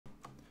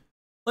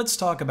Let's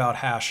talk about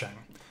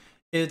hashing.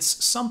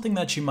 It's something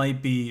that you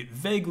might be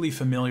vaguely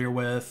familiar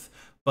with,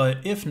 but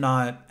if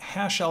not,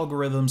 hash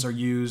algorithms are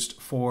used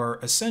for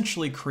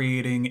essentially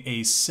creating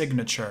a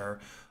signature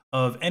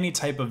of any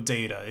type of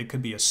data. It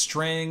could be a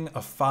string,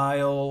 a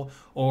file,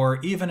 or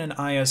even an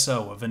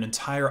ISO of an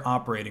entire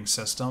operating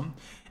system.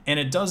 And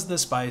it does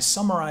this by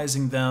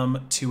summarizing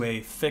them to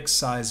a fixed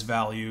size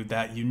value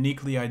that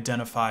uniquely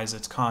identifies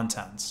its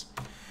contents.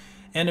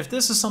 And if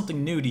this is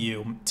something new to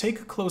you,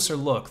 take a closer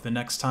look the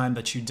next time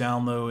that you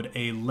download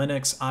a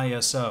Linux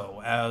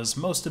ISO, as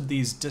most of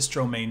these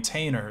distro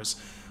maintainers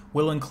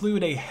will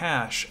include a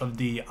hash of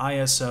the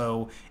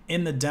ISO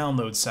in the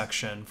download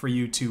section for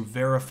you to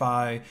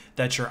verify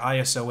that your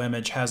ISO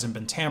image hasn't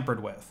been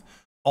tampered with.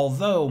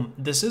 Although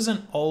this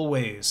isn't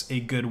always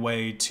a good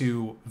way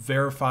to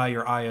verify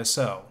your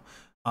ISO.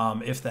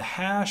 If the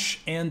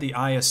hash and the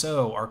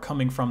ISO are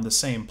coming from the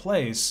same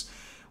place,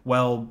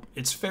 well,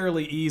 it's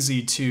fairly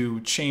easy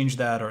to change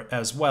that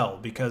as well,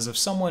 because if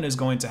someone is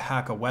going to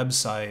hack a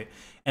website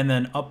and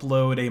then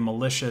upload a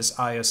malicious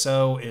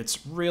ISO,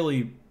 it's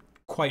really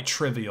quite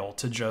trivial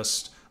to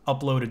just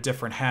upload a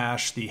different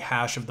hash, the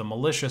hash of the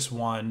malicious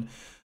one,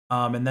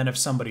 and then if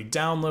somebody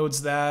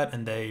downloads that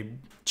and they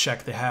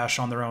check the hash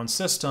on their own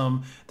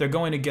system, they're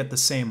going to get the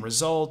same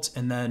result,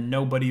 and then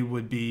nobody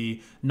would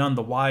be none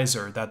the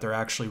wiser that they're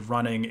actually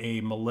running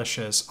a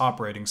malicious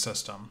operating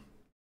system.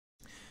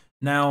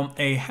 Now,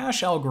 a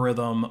hash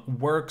algorithm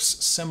works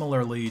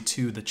similarly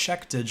to the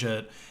check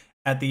digit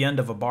at the end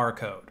of a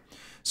barcode.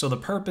 So the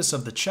purpose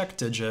of the check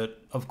digit,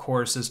 of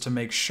course, is to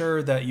make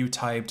sure that you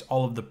typed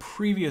all of the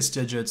previous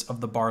digits of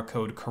the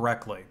barcode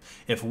correctly.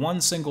 If one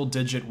single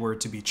digit were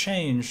to be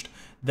changed,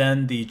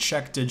 then the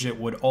check digit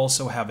would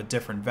also have a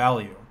different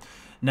value.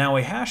 Now,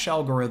 a hash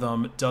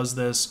algorithm does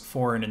this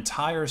for an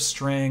entire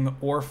string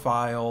or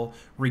file,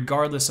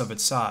 regardless of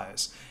its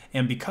size.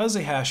 And because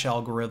a hash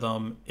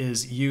algorithm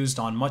is used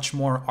on much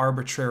more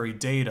arbitrary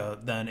data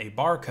than a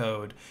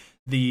barcode,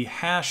 the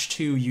hash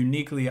to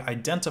uniquely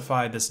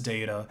identify this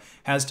data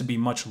has to be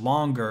much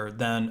longer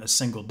than a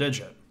single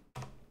digit.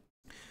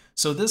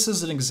 So this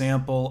is an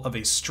example of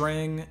a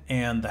string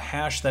and the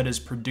hash that is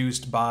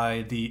produced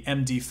by the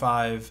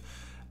MD5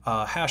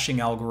 hashing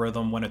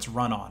algorithm when it's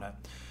run on it.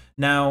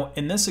 Now,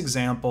 in this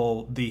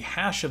example, the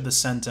hash of the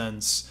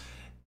sentence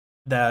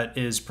that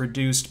is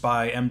produced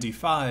by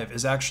MD5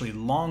 is actually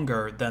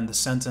longer than the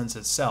sentence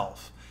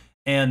itself.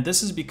 And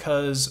this is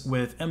because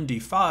with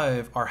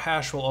MD5, our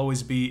hash will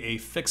always be a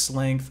fixed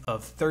length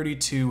of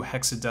 32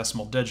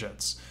 hexadecimal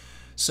digits.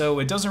 So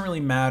it doesn't really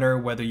matter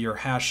whether you're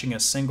hashing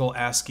a single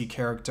ASCII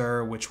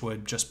character, which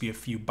would just be a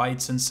few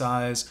bytes in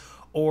size,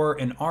 or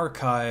an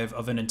archive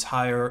of an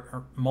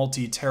entire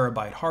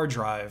multi-terabyte hard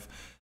drive.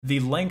 The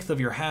length of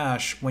your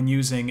hash when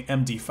using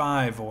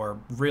MD5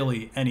 or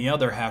really any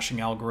other hashing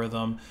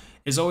algorithm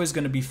is always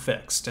going to be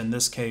fixed, in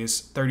this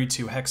case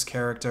 32 hex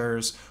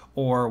characters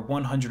or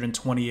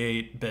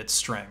 128-bit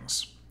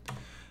strings.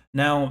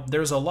 Now,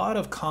 there's a lot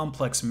of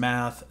complex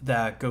math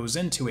that goes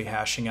into a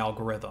hashing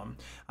algorithm.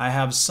 I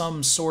have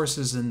some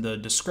sources in the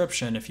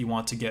description if you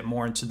want to get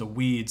more into the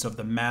weeds of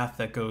the math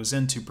that goes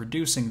into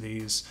producing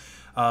these.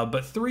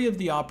 But three of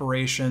the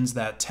operations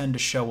that tend to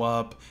show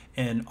up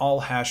in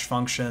all hash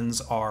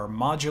functions are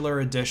modular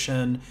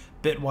addition,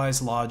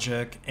 bitwise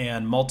logic,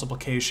 and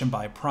multiplication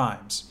by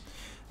primes.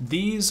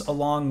 These,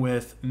 along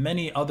with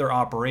many other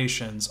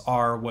operations,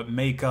 are what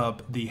make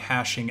up the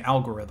hashing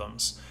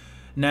algorithms.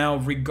 Now,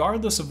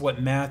 regardless of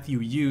what math you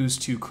use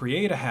to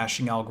create a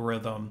hashing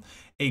algorithm,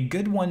 a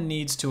good one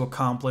needs to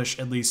accomplish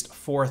at least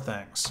four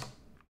things.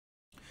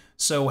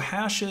 So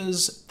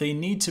hashes, they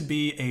need to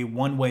be a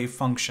one-way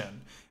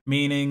function,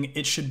 meaning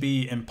it should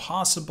be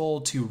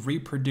impossible to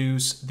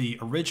reproduce the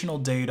original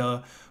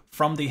data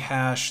from the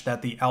hash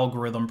that the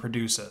algorithm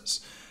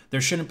produces. There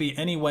shouldn't be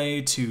any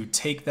way to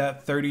take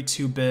that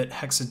 32-bit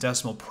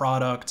hexadecimal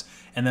product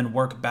and then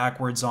work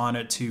backwards on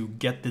it to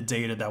get the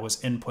data that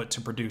was input to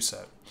produce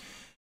it.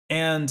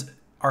 And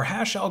our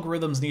hash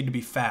algorithms need to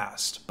be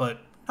fast,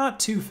 but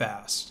not too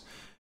fast.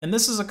 And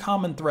this is a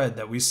common thread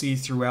that we see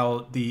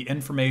throughout the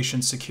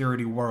information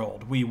security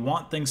world. We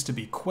want things to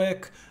be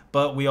quick,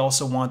 but we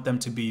also want them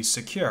to be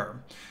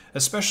secure,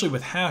 especially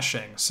with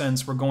hashing,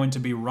 since we're going to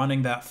be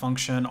running that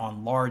function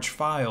on large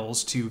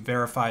files to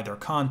verify their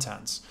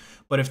contents.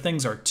 But if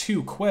things are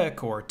too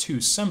quick or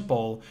too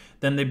simple,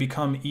 then they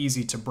become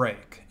easy to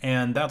break.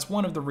 And that's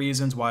one of the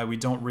reasons why we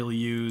don't really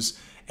use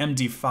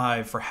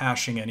MD5 for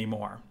hashing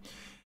anymore.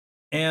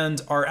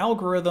 And our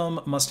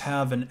algorithm must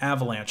have an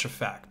avalanche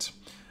effect.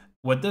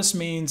 What this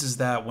means is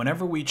that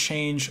whenever we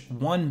change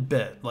one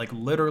bit, like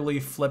literally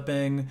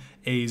flipping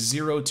a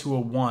 0 to a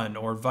 1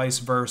 or vice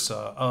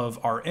versa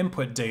of our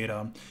input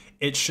data,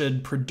 it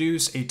should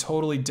produce a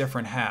totally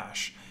different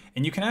hash.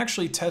 And you can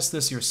actually test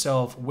this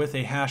yourself with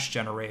a hash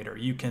generator.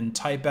 You can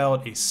type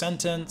out a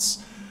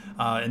sentence,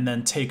 and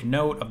then take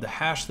note of the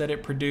hash that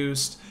it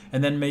produced,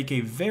 and then make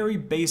a very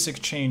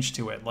basic change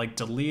to it, like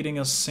deleting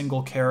a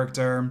single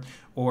character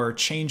or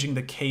changing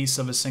the case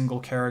of a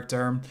single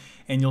character,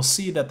 and you'll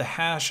see that the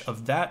hash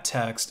of that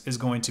text is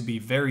going to be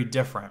very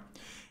different.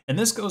 And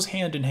this goes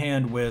hand in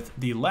hand with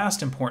the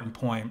last important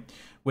point,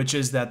 which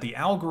is that the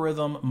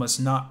algorithm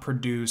must not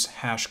produce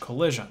hash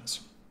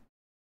collisions,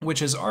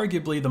 which is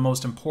arguably the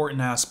most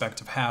important aspect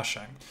of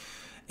hashing.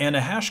 And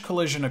a hash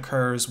collision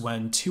occurs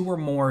when two or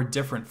more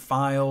different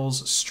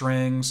files,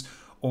 strings,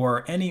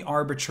 or any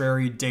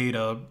arbitrary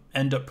data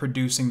end up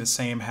producing the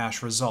same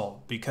hash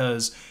result.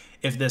 Because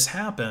if this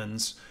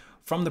happens,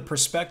 from the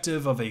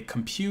perspective of a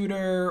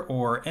computer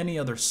or any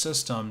other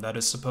system that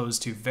is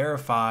supposed to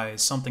verify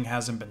something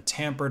hasn't been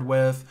tampered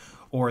with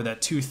or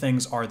that two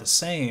things are the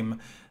same,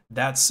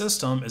 that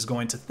system is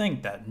going to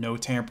think that no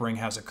tampering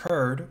has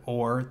occurred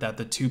or that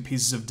the two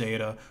pieces of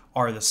data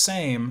are the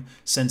same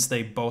since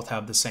they both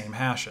have the same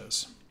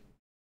hashes.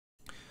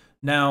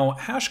 Now,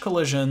 hash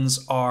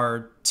collisions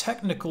are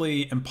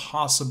technically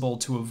impossible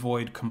to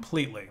avoid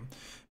completely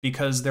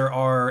because there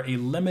are a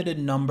limited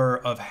number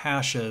of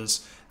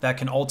hashes that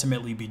can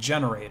ultimately be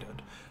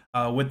generated.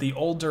 With the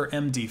older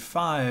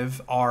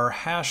MD5, our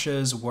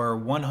hashes were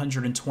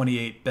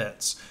 128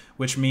 bits,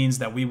 which means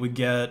that we would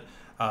get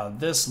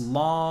this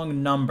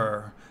long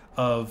number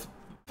of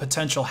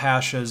potential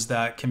hashes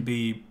that can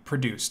be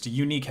produced,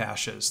 unique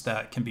hashes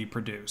that can be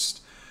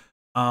produced.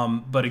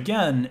 But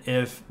again,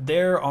 if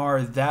there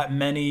are that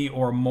many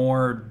or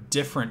more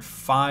different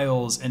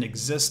files in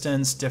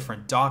existence,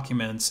 different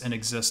documents in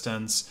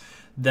existence,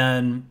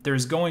 then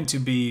there's going to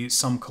be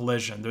some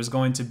collision. There's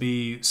going to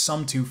be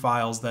some two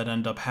files that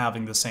end up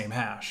having the same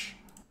hash.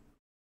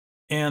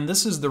 And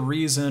this is the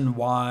reason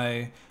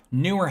why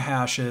newer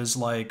hashes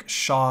like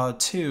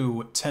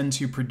SHA2 tend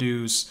to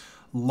produce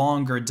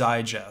longer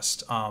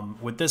digest.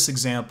 With this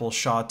example,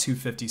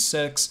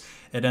 SHA-256,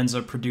 it ends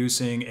up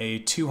producing a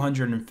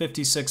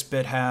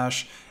 256-bit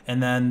hash,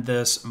 and then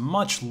this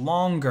much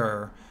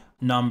longer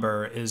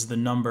number is the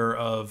number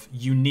of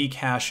unique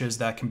hashes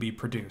that can be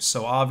produced.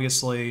 So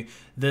obviously,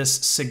 this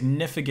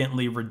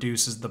significantly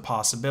reduces the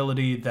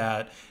possibility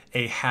that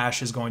a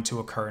hash is going to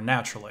occur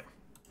naturally.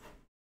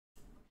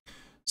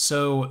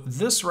 So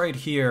this right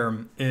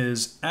here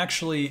is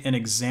actually an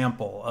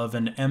example of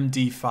an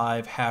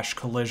MD5 hash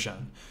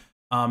collision.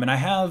 And I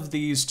have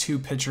these two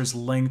pictures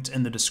linked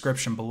in the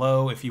description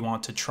below if you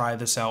want to try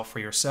this out for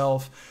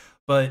yourself.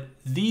 But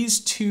these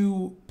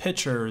two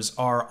pictures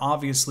are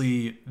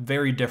obviously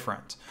very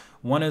different.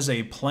 One is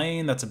a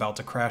plane that's about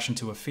to crash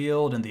into a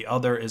field, and the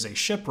other is a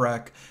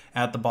shipwreck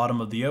at the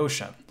bottom of the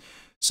ocean.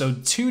 So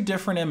two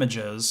different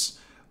images.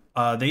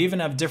 They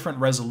even have different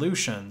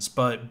resolutions,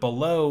 but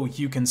below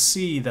you can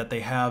see that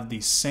they have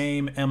the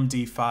same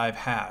MD5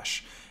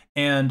 hash.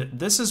 And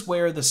this is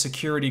where the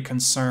security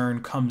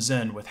concern comes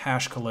in with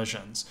hash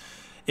collisions.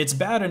 It's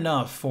bad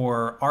enough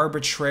for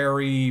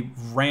arbitrary,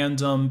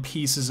 random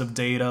pieces of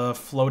data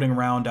floating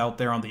around out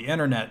there on the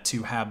internet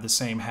to have the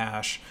same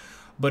hash.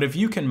 But if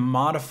you can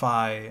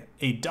modify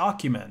a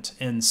document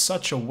in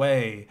such a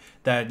way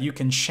that you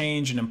can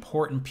change an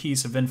important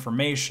piece of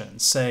information,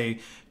 say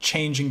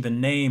changing the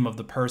name of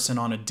the person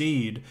on a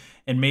deed,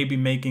 and maybe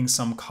making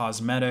some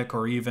cosmetic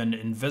or even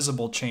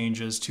invisible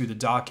changes to the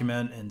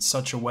document in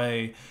such a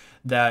way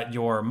that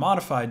your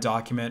modified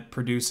document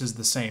produces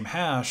the same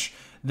hash,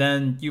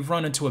 then you've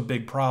run into a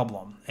big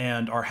problem,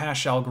 and our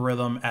hash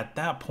algorithm at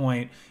that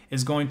point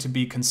is going to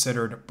be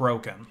considered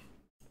broken.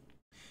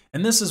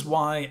 And this is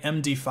why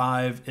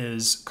MD5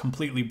 is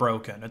completely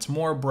broken. It's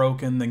more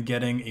broken than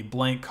getting a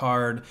blank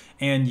card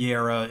and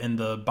Yera in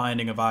the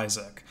Binding of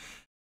Isaac.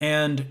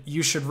 And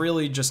you should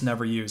really just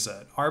never use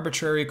it.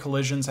 Arbitrary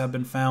collisions have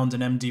been found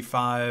in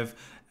MD5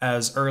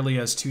 as early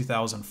as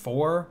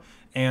 2004,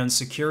 and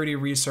security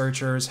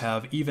researchers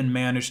have even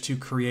managed to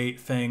create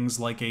things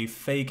like a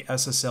fake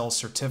SSL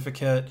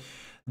certificate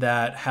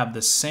that have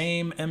the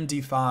same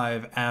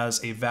MD5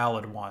 as a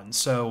valid one.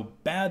 So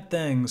bad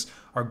things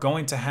are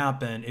going to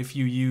happen if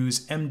you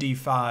use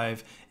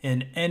MD5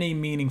 in any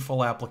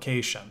meaningful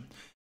application.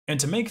 And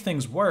to make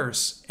things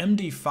worse,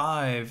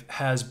 MD5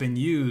 has been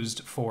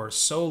used for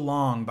so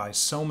long by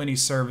so many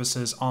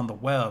services on the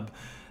web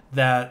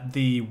that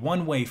the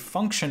one-way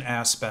function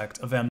aspect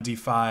of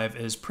MD5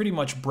 is pretty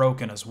much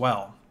broken as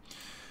well.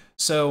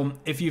 So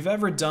if you've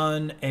ever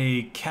done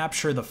a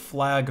capture the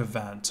flag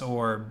event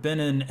or been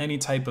in any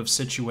type of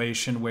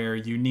situation where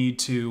you need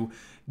to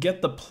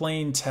get the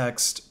plain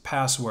text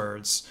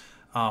passwords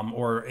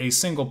or a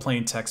single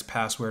plain text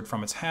password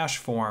from its hash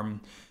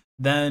form,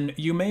 then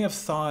you may have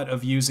thought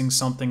of using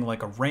something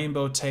like a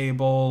rainbow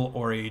table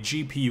or a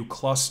GPU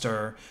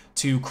cluster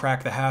to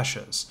crack the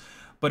hashes.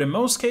 But in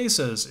most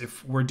cases,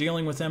 if we're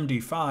dealing with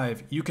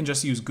MD5, you can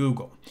just use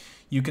Google.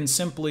 You can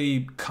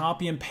simply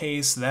copy and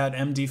paste that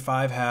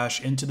MD5 hash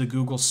into the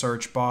Google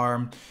search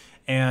bar,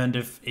 and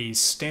if a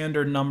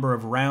standard number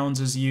of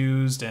rounds is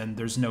used and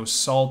there's no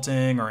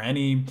salting or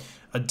any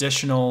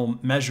additional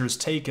measures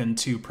taken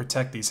to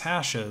protect these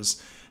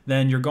hashes,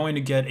 then you're going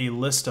to get a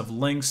list of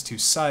links to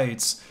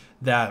sites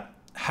that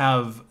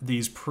have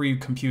these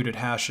pre-computed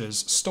hashes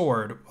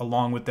stored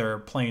along with their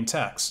plain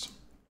text.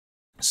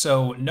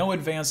 So no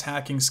advanced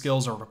hacking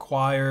skills are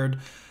required.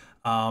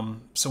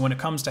 So when it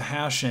comes to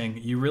hashing,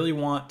 you really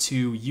want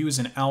to use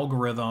an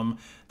algorithm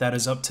that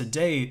is up to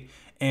date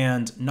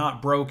and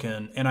not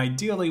broken, and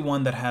ideally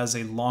one that has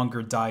a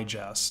longer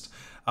digest.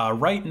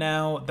 Right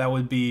now, that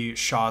would be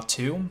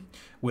SHA2,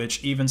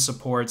 which even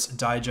supports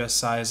digest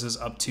sizes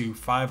up to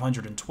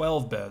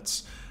 512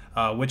 bits,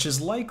 which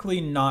is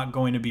likely not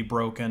going to be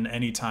broken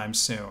anytime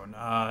soon,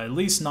 at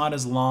least not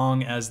as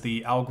long as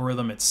the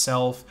algorithm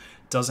itself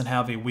doesn't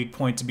have a weak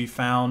point to be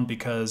found,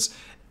 because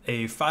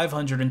a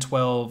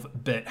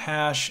 512-bit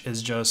hash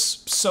is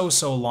just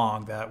so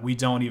long that we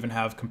don't even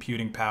have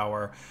computing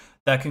power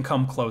that can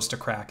come close to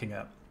cracking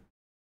it.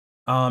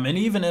 And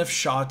even if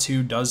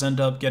SHA-2 does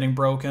end up getting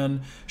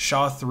broken,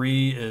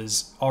 SHA-3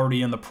 is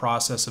already in the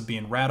process of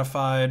being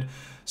ratified.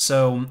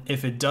 So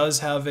if it does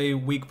have a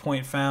weak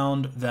point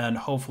found, then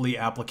hopefully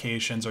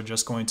applications are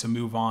just going to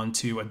move on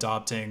to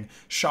adopting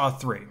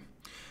SHA-3.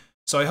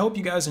 So I hope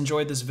you guys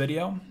enjoyed this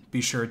video.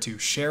 Be sure to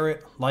share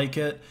it, like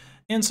it,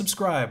 and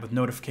subscribe with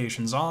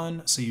notifications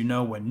on so you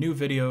know when new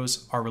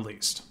videos are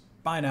released.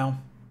 Bye now.